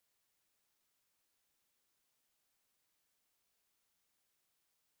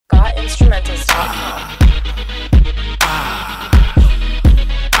Instrumentals.com.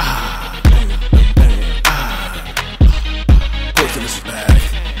 Poisonous is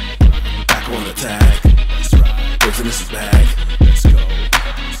back on attack. That's right. Poisonous is back. Let's go.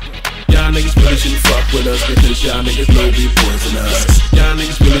 Y'all niggas really shouldn't fuck with us because y'all niggas know we poison us. Y'all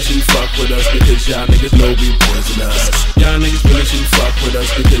niggas really shouldn't fuck with us because y'all niggas know we poison us. Y'all niggas really shouldn't fuck with us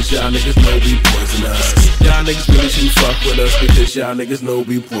because y'all niggas know we poison us. Y'all niggas really shouldn't fuck with us because y'all niggas know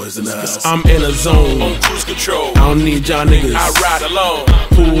we poison us. I'm in a zone, on cruise control. I don't need y'all niggas. I ride alone,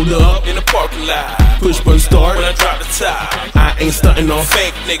 Pulled up, in the parking lot. push button start. When I drop the top, I ain't stunting on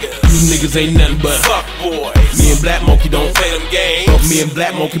fake niggas. You niggas ain't nothing but fuck boys. me and Black Monkey don't Play them games, but me and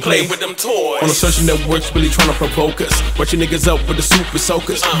Black Monkey play play with them toys. on the social networks, really tryna provoke us. Watch your niggas up with the super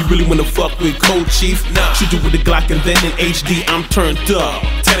soakers. You really wanna fuck with Kochief? Nah. Shoot you with the Glock and then in HD, I'm turned up.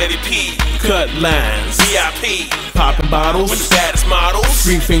 1080p, Cut lines, VIP, popping bottles, with the baddest models.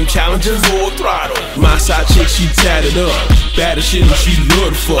 free fame challenges. Full throttle. My side chick, she tatted up. Bad as shit and she lure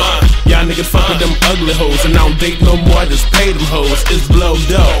the fuck. Y'all niggas fuck with them ugly hoes. And I don't date no more, I just pay them hoes. It's blow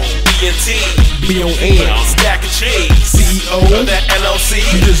dough. ENT, B-O-N, stack of cheese. CEO, Of that LLC.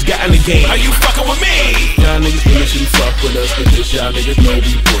 you just got in the game. Are you fucking with me? Y'all niggas really shouldn't fuck with us because y'all niggas know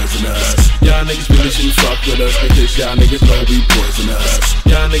we poison us. Y'all niggas really shouldn't fuck with us because y'all niggas know we poison us.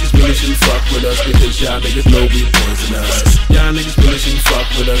 Y'all niggas really shouldn't fuck with us because y'all niggas know we poison us. Y'all niggas really shouldn't fuck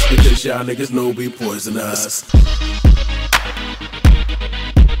with us because y'all niggas know we poison us.